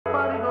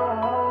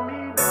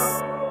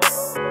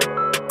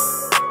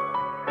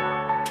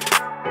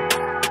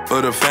For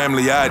the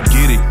family, I'd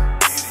get it.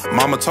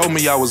 Mama told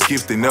me I was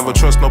gifted. Never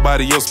trust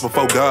nobody else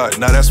before God.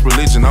 Now that's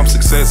religion, I'm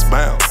success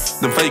bound.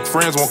 Them fake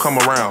friends won't come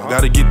around.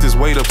 Gotta get this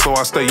weight up so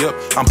I stay up.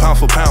 I'm pound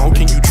for pound.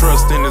 Who can you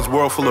trust in this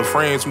world full of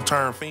friends who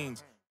turn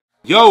fiends?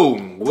 Yo,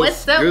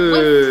 what's up?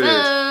 Good? What's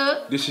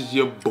up? This is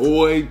your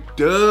boy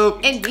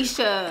Dub and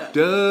Nisha.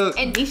 Dub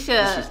and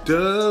Nisha. This is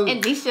Dub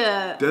and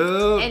Nisha.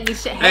 Dub and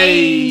Nisha.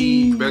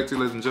 Hey, back to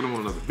ladies and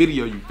gentlemen, another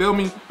video. You feel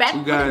me? Back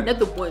we got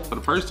another one for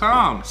the first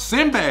time.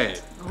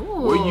 Sinbad.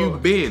 Ooh. Where you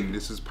been?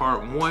 This is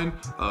part one.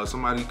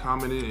 Somebody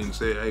commented and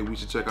said, hey, we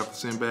should check out the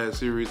Sinbad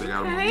series. They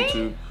got them on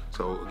YouTube.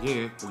 So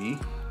again, we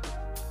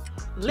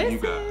listen. You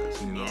guys,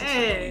 you know,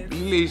 yes. Be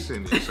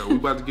listening. So we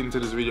about to get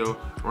into this video.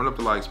 Run up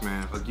the likes,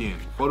 man. Again,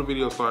 before the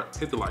video starts,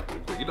 hit the like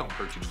real quick. It don't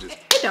hurt you to just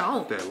hit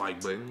that like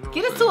button. You know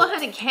get us to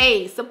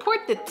 100K.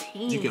 Support the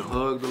team. You can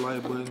hug the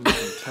like button. You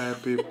can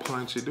tap it,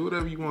 punch it, do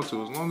whatever you want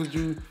to. As long as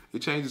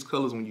it changes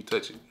colors when you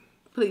touch it.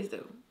 Please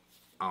do.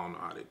 I don't know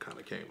how that kind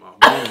of came off.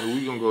 But anyway,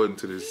 we're going to go get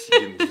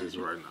into this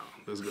right now.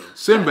 Let's go.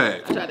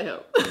 Sinbad. Try to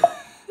help.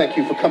 Thank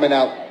you for coming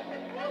out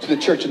to the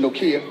church of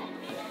Nokia.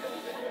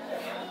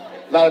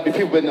 A lot of the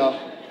people been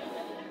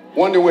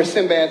wondering where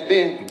Sinbad's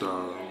been.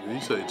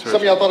 Some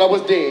of y'all thought I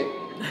was dead.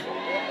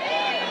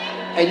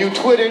 And you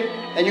twittered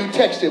and you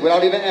texted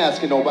without even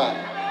asking nobody.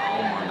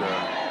 Oh my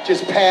God.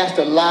 Just passed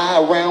a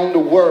lie around the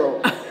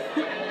world.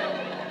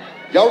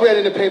 Y'all read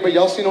in the paper,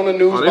 y'all seen on the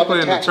news about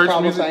the tax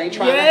problems. I ain't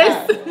trying to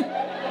hide.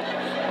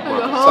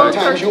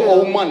 Sometimes you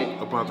owe money.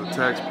 About the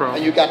tax problem.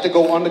 And you got to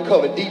go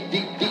undercover, deep.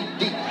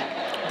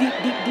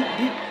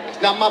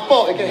 It's not my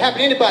fault. It can happen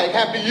to anybody. It can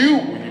happen to you.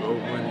 You owe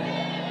money.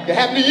 It can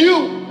happen to you.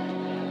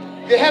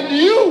 It can happen to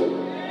you.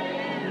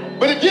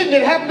 But it didn't.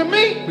 It happened to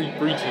me. Keep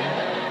preaching.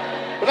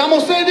 But I'm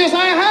going to say this.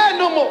 I ain't hiding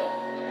no more.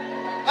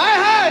 I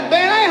ain't hiding,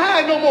 man. I ain't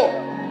hiding no more.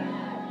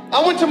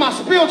 I went to my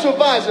spiritual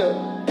advisor,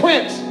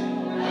 Prince.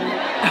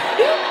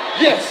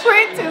 Yes.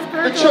 Prince is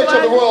the Church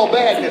of the Royal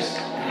Badness.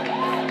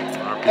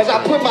 As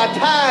I put my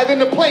tithe in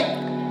the plate,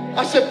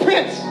 I said,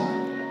 Prince,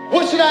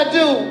 what should I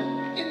do?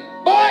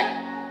 Boy,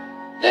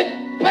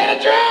 then play the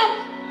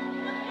drums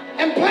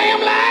and play them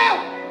loud.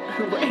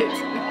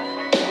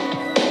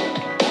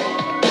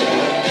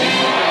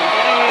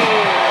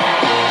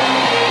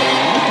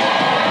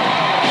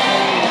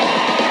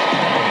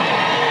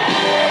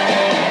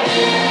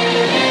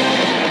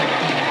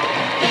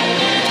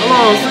 Come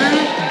on, Sam.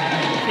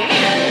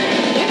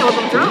 Damn, you know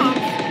them drums.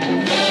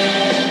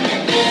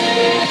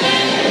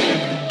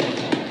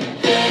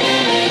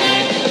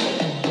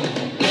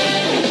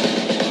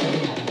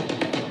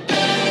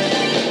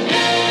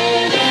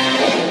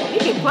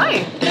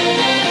 Play.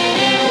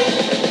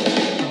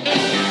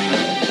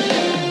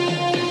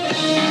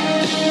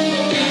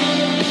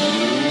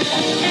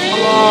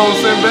 Come on,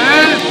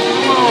 Sinbad.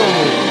 Come on.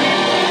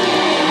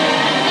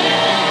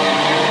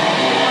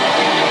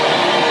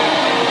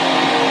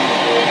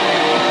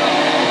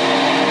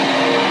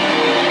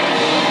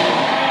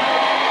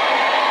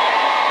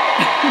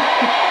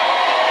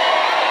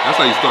 That's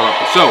how you start off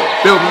the show.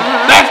 Feel me?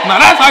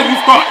 That's how you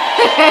start.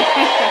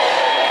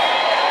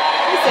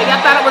 So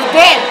y'all thought it was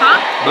dead, huh?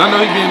 But I know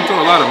he's getting into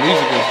a lot of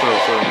music and stuff,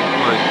 so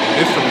like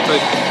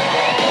instrumentation.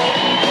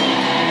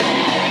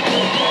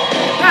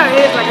 That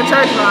is like a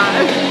church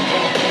vibe.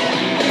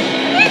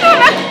 You know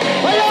that.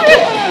 How y'all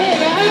doing out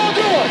here, man? How y'all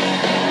doing?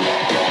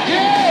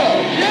 Yeah.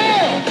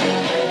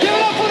 Give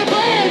it up for the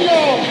band,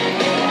 y'all.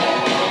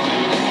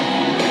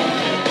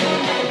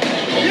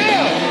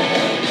 Yeah.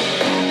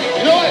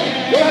 You know what?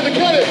 You'll have to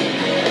cut it.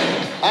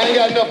 I ain't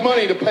got enough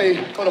money to pay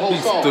for the whole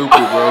song.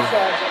 Stupid, bro.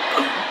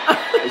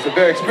 It's a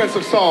very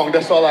expensive song.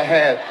 That's all I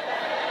had.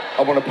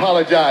 I want to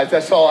apologize.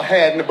 That's all I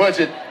had in the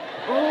budget.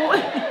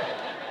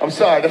 I'm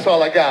sorry. That's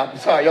all I got. I'm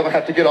sorry. Y'all gonna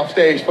have to get off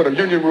stage for the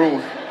union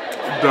rules.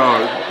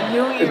 Dog.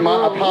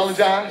 I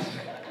apologize.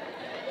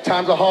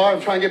 Times are hard.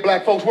 I'm trying to get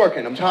black folks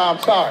working. I'm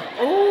sorry.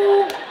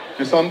 Ooh.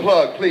 Just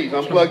unplug, please.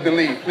 Unplug and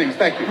leave, please.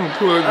 Thank you.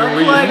 Unplug and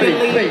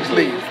leave. Please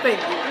leave. Thank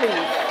you,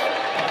 please.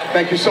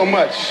 Thank you so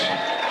much.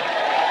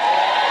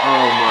 Oh my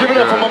God. Give it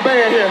up for my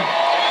band here.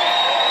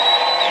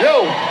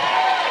 Yo.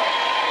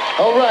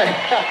 All right.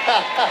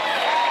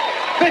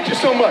 Thank you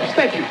so much.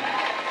 Thank you.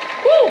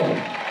 Woo.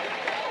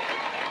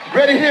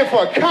 Ready here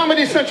for a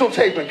Comedy Central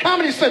taping.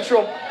 Comedy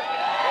Central.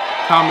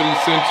 Comedy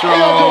Central. How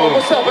y'all doing?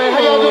 What's up, man? How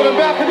y'all doing in the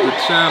balcony? The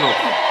channel.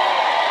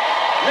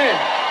 Man.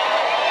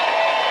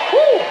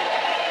 Woo.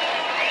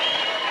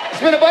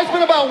 It's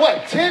been about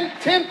what? 10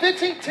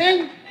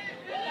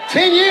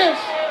 years?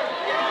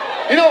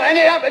 You know,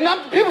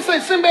 and people say,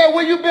 Sinbad,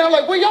 where you been? I'm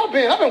like, where y'all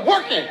been? I've been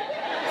working.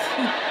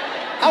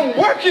 I'm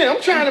working.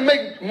 I'm trying to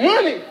make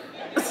money.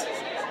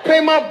 Pay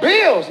my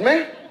bills,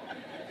 man.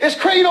 It's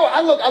crazy. You know,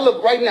 I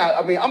look right now.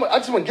 I mean, I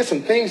just want to get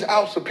some things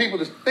out so people,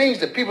 there's things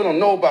that people don't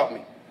know about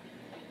me.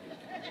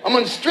 I'm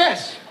under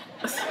stress.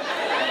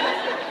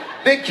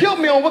 They killed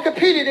me on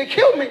Wikipedia. They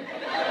killed me.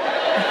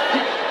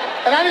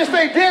 And I didn't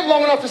stay dead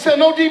long enough to sell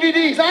no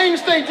DVDs. I ain't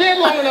even stayed dead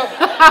long enough.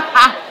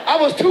 I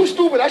was too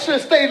stupid. I should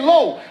have stayed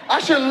low. I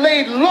should have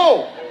laid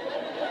low.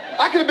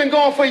 I could have been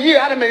gone for a year.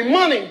 I'd have made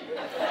money.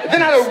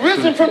 Then I'd have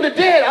risen from the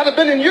dead. I'd have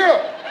been in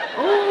Europe.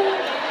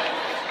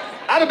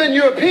 I'd have been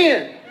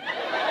European.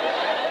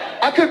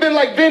 I could have been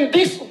like Vin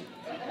Diesel.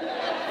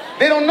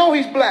 They don't know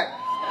he's black.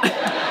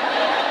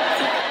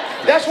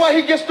 That's why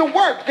he gets to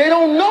work. They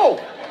don't know.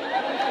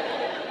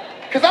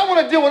 Because I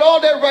want to deal with all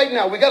that right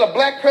now. We got a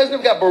black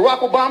president. We got Barack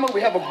Obama.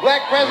 We have a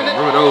black president.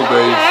 Remember those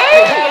days.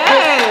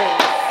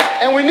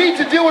 And we need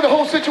to deal with the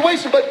whole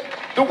situation. But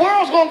the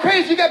world's going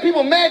crazy. You got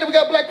people mad that we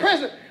got a black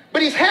president.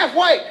 But he's half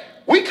white.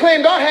 We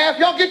claimed our half.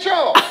 Y'all get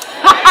y'all.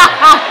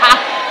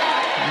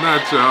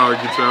 Not y'all,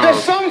 get y'all.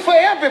 There's some for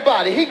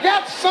everybody. He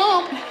got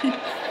some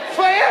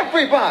for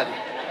everybody.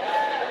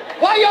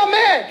 Why y'all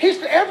mad? He's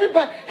for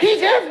everybody.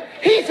 He's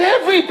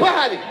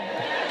everybody.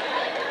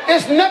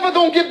 It's never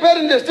gonna get better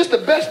than this. This is the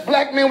best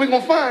black man we're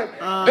gonna find.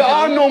 There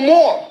are no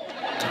more.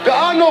 There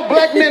are no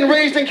black men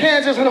raised in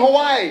Kansas and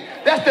Hawaii.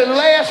 That's the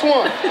last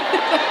one.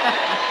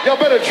 Y'all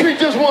better treat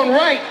this one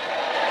right.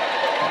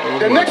 Oh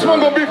The next one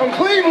gonna be from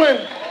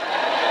Cleveland.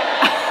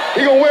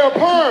 He gonna wear a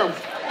perm.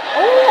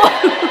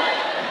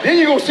 Then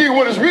you gonna see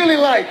what it's really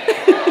like.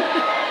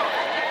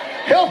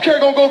 Healthcare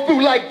gonna go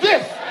through like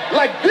this,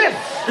 like this.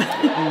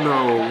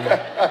 No.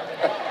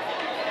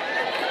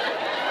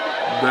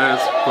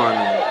 That's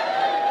funny.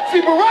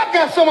 See, Barack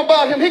got something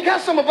about him. He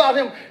got something about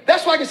him.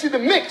 That's why I can see the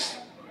mix.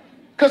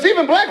 Because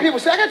even black people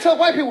say, I gotta tell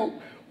white people,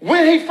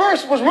 when he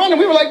first was running,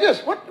 we were like this.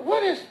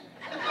 What is?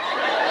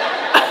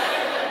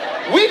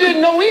 We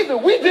didn't know either.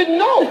 We didn't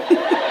know.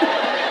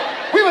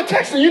 We were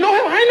texting. You know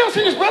him? I ain't never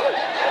seen this brother.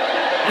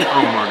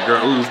 Oh my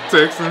God, we was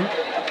texting.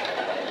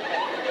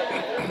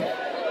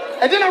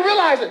 And then I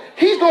realized that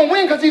he's gonna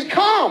win because he's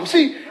calm.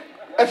 See,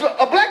 if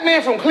a black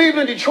man from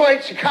Cleveland,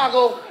 Detroit,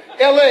 Chicago,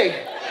 LA,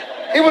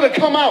 he would have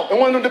come out in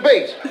one of the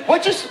debates.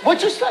 What you say?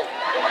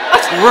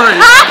 Right.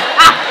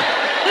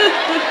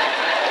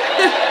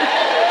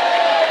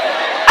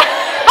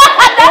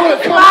 They would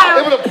have come out,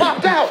 they would have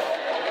popped out.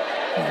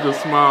 The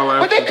smile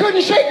after. But they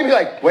couldn't shake him. He's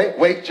like,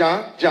 wait,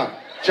 John.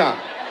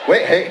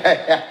 Wait, hey.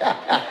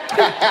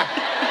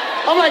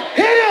 I'm like,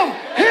 hit him,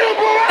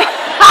 Barack.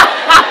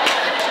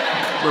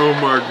 Oh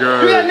my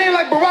God. You got a name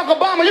like Barack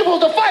Obama, you're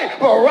supposed to fight.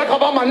 Barack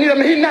Obama,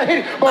 he's not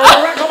hitting.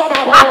 Barack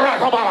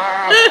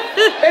Obama.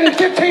 In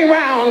 15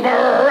 rounds,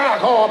 Barack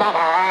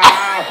Obama.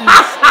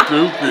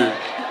 Stupid.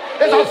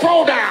 It's a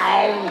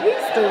throwdown.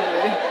 He's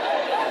stupid.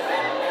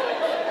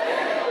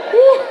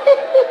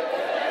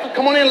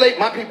 Come on in late,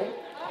 my people.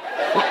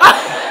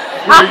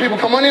 My people,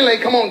 come on in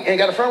late. Come on. Ain't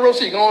got a front row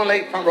seat. Go on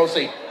late, front row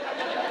seat.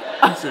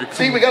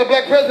 See, we got a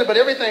black president, but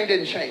everything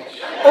didn't change.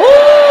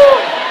 Ooh.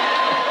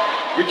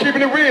 We're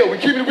keeping it real.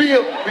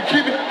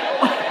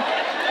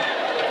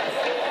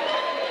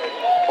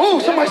 Ooh,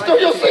 somebody stole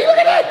your seat. Look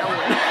at that.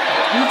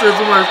 You said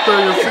somebody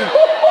stole your seat.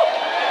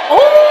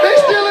 They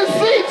stealing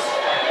seats.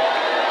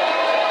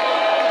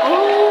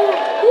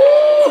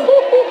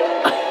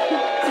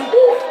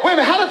 Wait a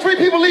minute, how did 3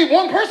 people leave?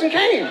 One person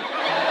came.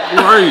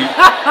 Right.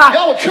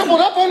 Y'all were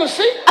tripled up on the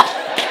seat.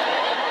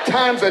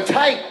 Times are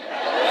tight.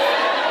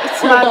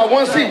 We were about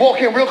one seat, walk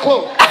in real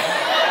close.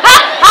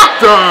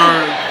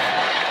 Darn.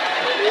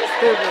 He's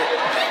stupid.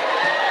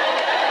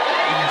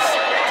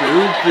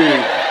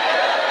 Stupid.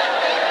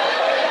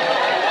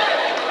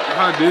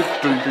 How did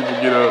 3 people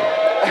get up?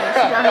 She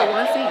got her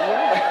one seat,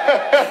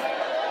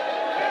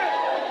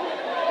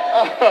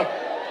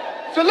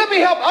 yeah. So let me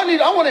help. I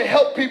want to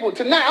help people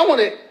tonight. I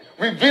want to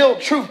reveal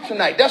truth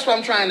tonight. That's what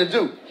I'm trying to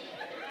do.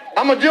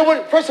 I'm going to deal with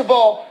it. First of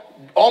all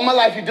my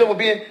life you deal with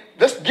being,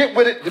 let's get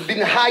with it,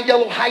 being high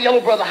yellow,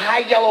 brother, high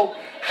yellow,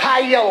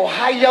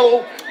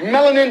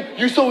 melanin,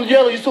 you so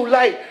yellow, you so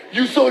light,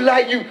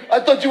 I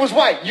thought you was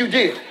white, you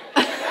did.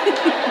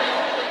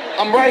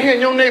 I'm right here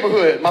in your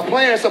neighborhood. My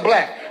parents are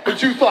black,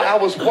 but you thought I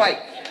was white.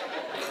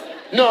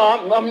 No,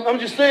 I'm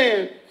just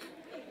saying,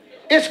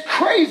 it's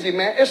crazy,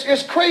 man.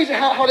 It's crazy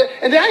how that,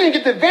 and then I didn't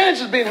get the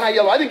advantages of being high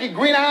yellow. I didn't get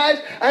green eyes.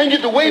 I didn't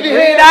get the wavy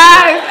hair. Green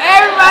eyes.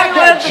 Everybody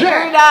wants the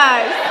green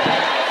eyes.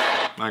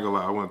 Not gonna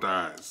lie, I want the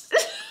eyes.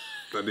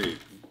 I did.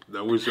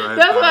 I wish I had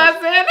That's the what eyes. I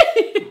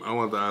said. I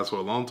want the eyes for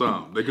a long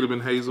time. They could have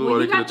been hazel Well, or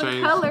they you could got have the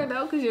changed. color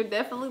though, because you're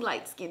definitely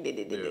light skinned.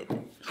 Yeah.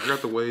 I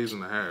got the waves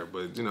and the hair,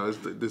 but you know, it's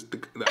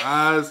the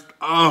eyes.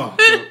 Oh,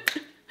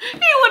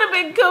 He would have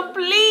been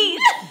complete.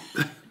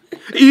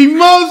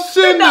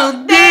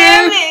 emotional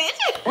damage.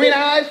 Green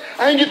eyes.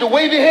 I didn't get the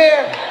wavy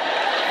hair.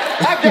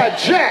 I got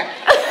jacked.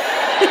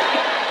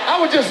 I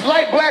was just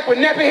light black with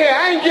nappy hair.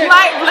 I ain't get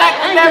Light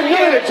black with none nappy of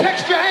hair. the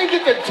texture. I ain't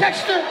get the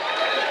texture.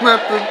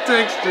 Not the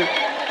texture.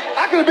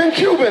 I could have been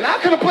Cuban. I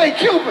could have played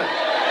Cuban.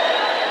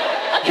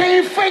 I can't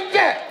even fake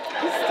that.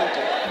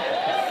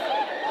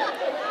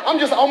 I'm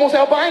just almost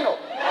albino.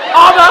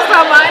 Almost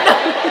albino.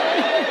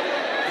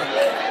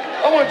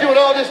 I want to deal with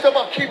all this stuff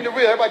about keeping it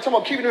real. Everybody talking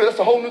about keeping it real. That's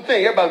a whole new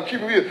thing. Everybody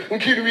keeping it real. I'm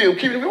keeping it real.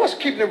 Keeping it real. What's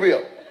keeping it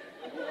real?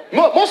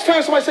 Most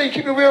times somebody say you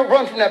keep it real,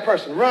 run from that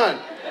person. Run.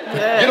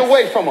 Yes. Get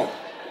away from them.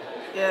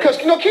 Because,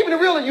 Yes. keeping it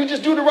real, you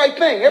just do the right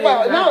thing.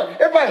 Everybody, Yeah, exactly.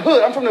 now, everybody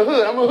hood. I'm from the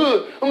hood. I'm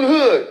the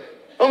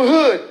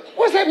hood.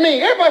 What's that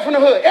mean? Everybody from the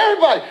hood.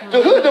 Everybody.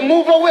 The hood to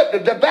move over up.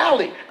 The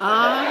valley. It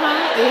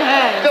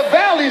has. The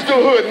valley's the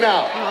hood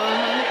now.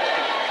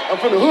 I'm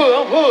from the hood.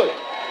 I'm hood.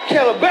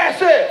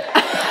 Calabasas.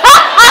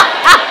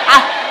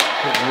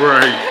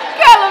 Right.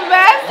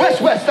 Calabasas.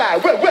 West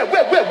side.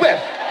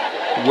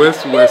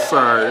 West. West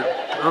side.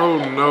 Oh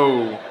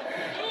no.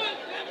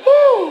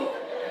 Woo.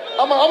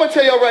 I'm gonna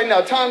tell y'all right now,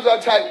 times are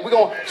tight. We're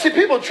gonna see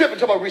people tripping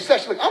talking about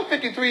recession. Look, I'm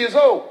 53 years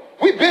old.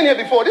 We've been here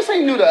before. This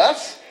ain't new to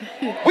us.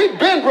 We've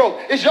been broke.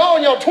 It's y'all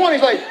in your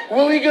 20s like,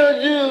 what we gonna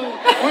do?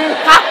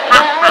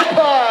 My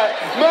iPod.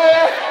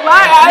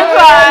 My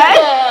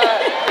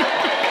iPod.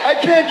 I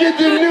can't get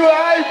the new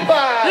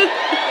iPod.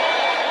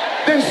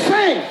 Then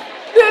sing.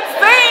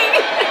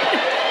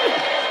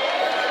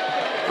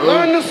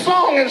 Learn the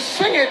song and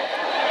sing it.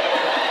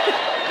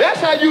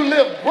 That's how you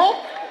live broke.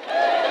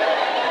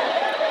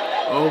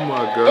 Oh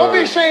my God. Don't be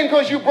ashamed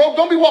because you broke.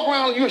 Don't be walking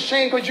around you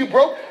ashamed because you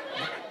broke.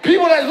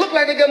 People that look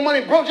like they got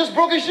money broke, just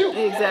broke as you.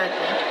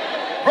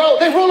 Exactly. Bro,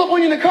 they roll up on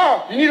you in the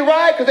car. You need a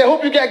ride because they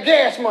hope you got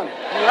gas money.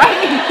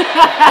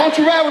 Right. Don't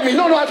you ride with me?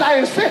 No, I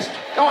insist.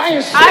 No, I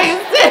insist.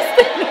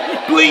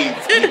 Please.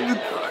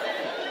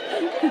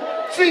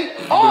 See,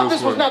 all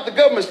this was not the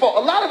government's fault. A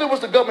lot of it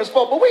was the government's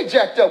fault, but we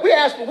jacked up. We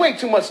asked for way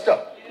too much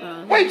stuff.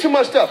 Way too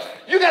much stuff.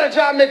 You got a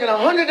job making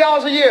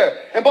 $100 a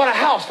year and bought a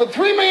house for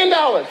 $3 million.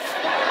 Talk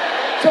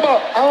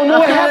about, I don't know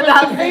what happened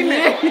to the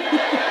payment.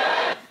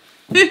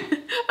 $100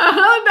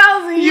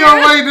 a year. Yo,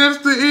 wait, that's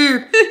the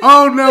end.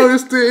 Oh no,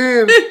 it's the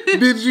end.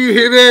 Did you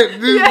hear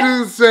that? This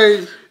dude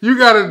say you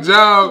got a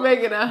job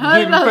making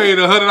getting paid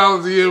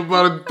 $100 a year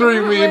about a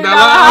 $3 million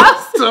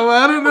house. So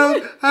I don't know.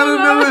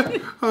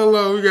 Hold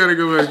on, we gotta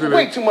go back to that.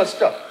 Way too much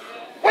stuff.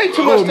 Way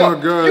too much stuff. Oh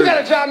my God. You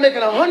got a job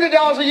making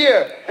 $100 a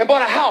year and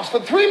bought a house for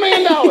 $3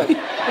 million. Talk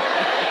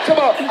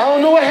about, I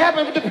don't know what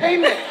happened with the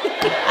payment.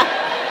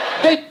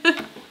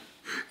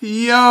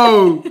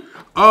 Yo.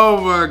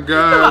 Oh my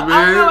God, man.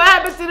 I don't know what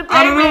happened to the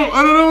payment.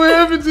 I don't know what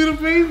happened to the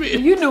payment.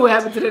 You knew what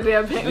happened to the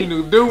damn payment. You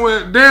knew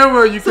damn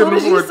well you couldn't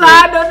afford that. As soon as you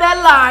signed on that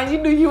line, you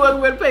knew you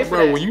wasn't going to pay for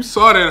that. Bro, when you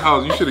saw that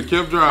house, you should have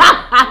kept driving.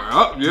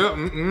 Oh, yeah,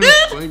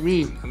 like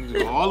me. I'm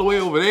just all the way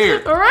over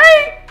there. All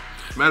right.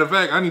 Matter of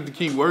fact, I need to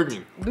keep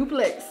working.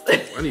 Duplex.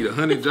 I need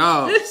 100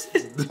 jobs.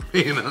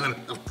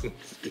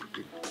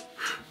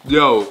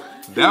 Yo,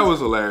 that was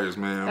hilarious,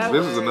 man.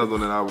 This is another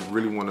one that I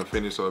really want to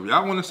finish. So if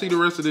y'all want to see the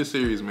rest of this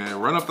series, man,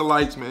 run up the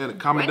likes, man, and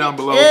comment down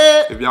below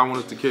if y'all want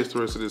us to catch the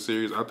rest of this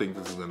series. I think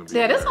this is gonna be.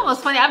 Yeah, this one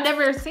was funny. I've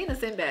never seen a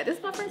Sinbad. This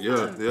is my first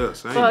time. Yeah,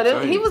 same. So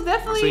same. he was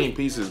definitely. I've seen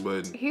pieces,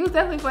 but he was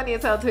definitely funny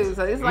as hell too.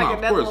 So it's like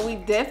another one we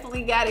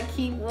definitely gotta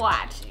keep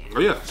watching. Oh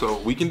yeah, so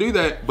we can do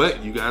that,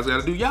 but you guys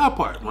gotta do y'all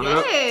part. Run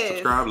up,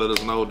 subscribe, let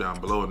us know down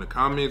below in the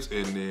comments,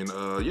 and then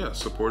yeah,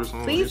 support us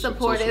on social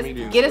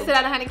media. Get us to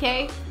that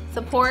 100K.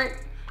 Support.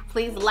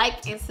 Please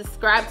like and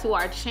subscribe to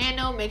our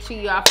channel. Make sure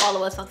y'all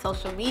follow us on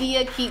social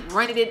media. Keep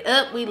running it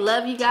up. We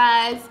love you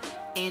guys.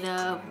 And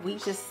we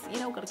just,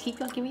 gonna keep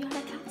on giving y'all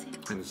that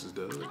content. And this is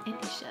Doug. And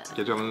Nisha.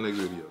 Catch y'all in the next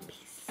video.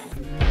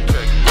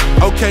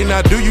 Okay,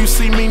 now do you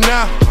see me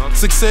now?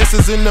 Success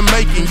is in the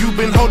making. You've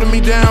been holding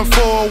me down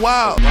for a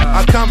while.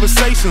 Our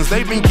conversations,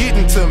 they've been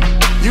getting to me.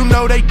 You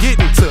know they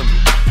getting to me.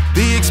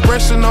 The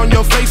expression on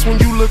your face when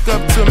you look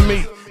up to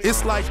me.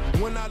 It's like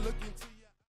when I look